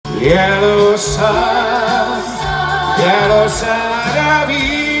yellow sun of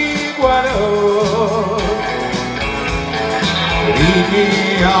Ecuador. Lead me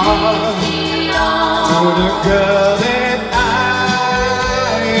on to the girl that I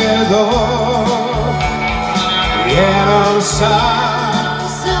adore. Yellow sun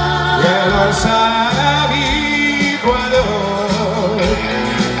of Ecuador.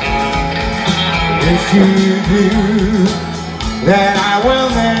 If you do, then I will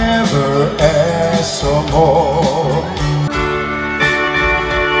never ask for more.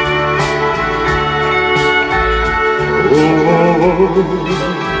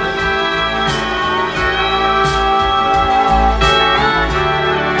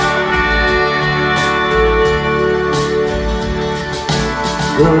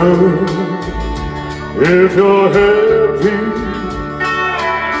 Girl, if you're happy,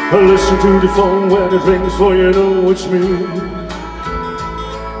 listen to the phone when it rings, for you know it's me.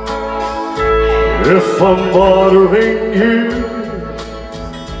 If I'm bothering you,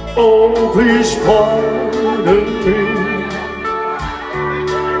 oh please pardon me.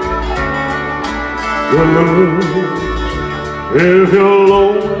 Girl, if you're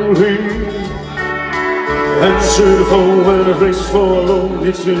lonely, answer the phone when it rings, for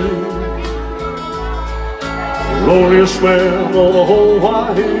lonely too. Loneliest man on the whole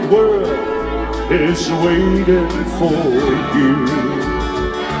wide world is waiting for you.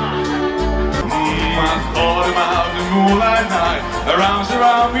 I thought about the moonlight night, arms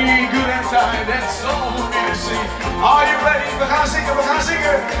around me, good and tight, that's all for me to see. Are you ready? We gaan zingen, we gaan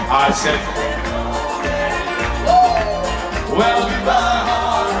zingen. I said, well, goodbye,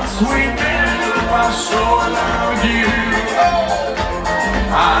 heart, sweet man of my soul, I love you.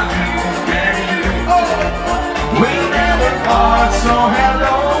 I knew that you will never part, so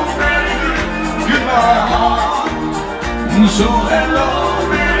hello, baby, goodbye, heart. So hello,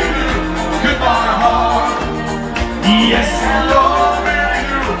 baby, goodbye, heart. Yes, hello, baby,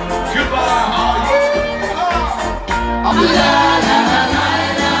 goodbye, heart. La la la la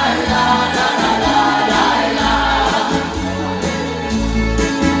la la la la la la.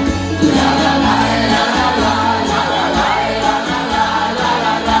 La la la la la la la la la la la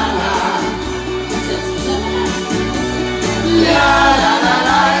la la. La la la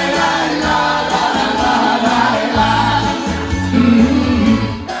la la la la la la la.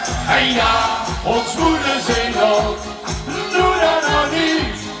 Hey ja, ons moeder zingt nog, doe dat nog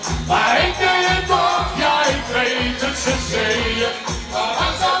niet. Maar ik deed het toch, ja ik weet het, ze zeeën. Maar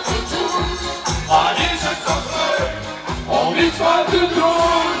wat zou ik doen? Wat is het toch leuk, om iets van te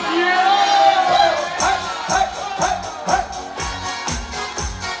doen? Yeah! Hey, hey, hey, hey.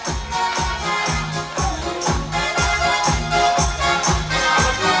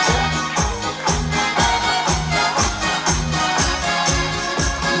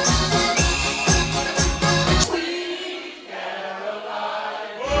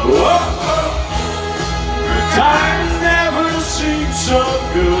 Time never seems so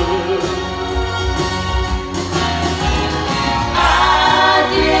good. I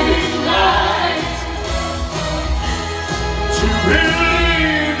didn't like to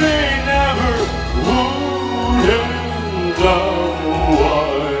believe they never would end up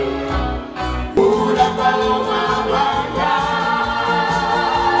one.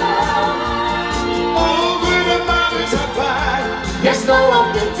 Over the mountains I climb, Yes, no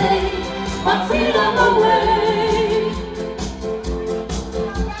one can take my freedom away.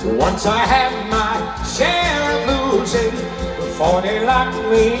 once I had my share of losing before they locked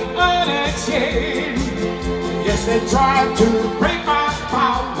me on a chain. Yes, they tried to break my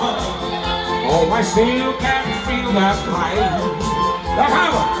power. Oh, I still can feel that pain. The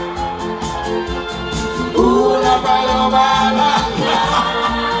hammer. Ooh, la ba la ba la la.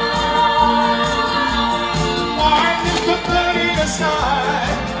 I'm just a blood in the sky.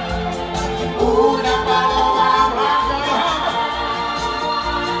 Ooh, la ba la ba la la.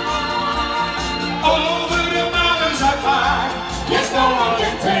 Over the mountains I climb. Yes, no one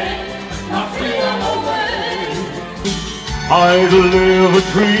can take my freedom away. I'd live a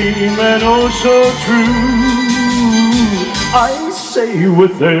dream and oh so true. I say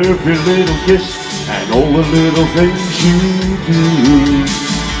with every little kiss and all the little things you do.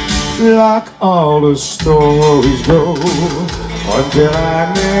 Like all the stories go, until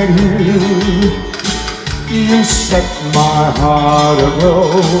I met you. You set my heart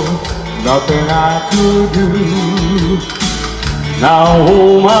aglow, nothing I could do. Now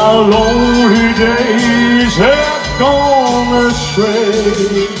all my lonely days have gone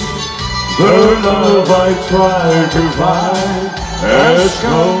astray. The love I tried to find has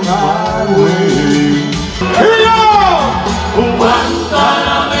come my way. Here we go!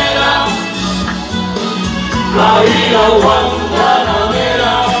 Guantanamera.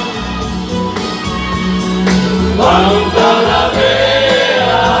 Guantanamera,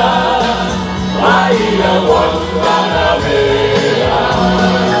 Guantanamera, Bahía Guantanamera.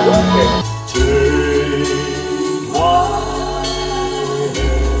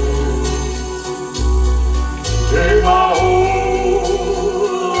 Take my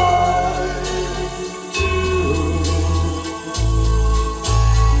whole life too,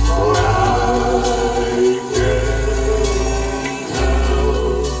 for I can't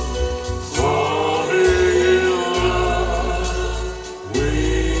help falling in love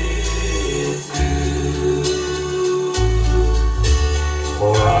with you.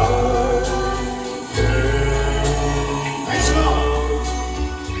 For I can't help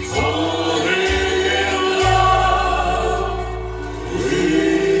falling in love with you.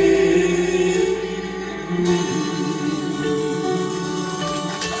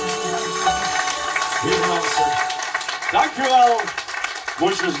 Dankjewel.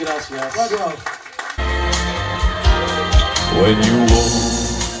 Muchas gracias. When you walk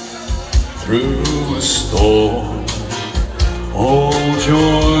through a storm, hold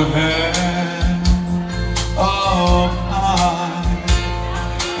your head up high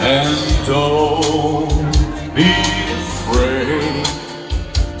and don't be afraid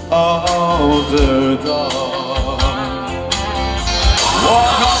of the dark.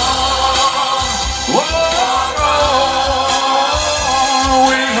 Walk on,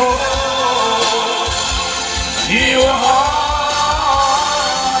 we know you are.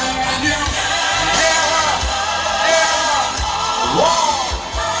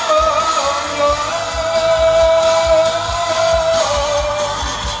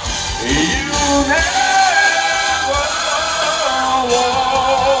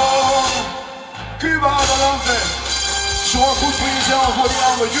 Cuba Adelante. Zorg goed voor jezelf, voor die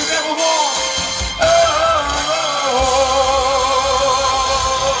ander.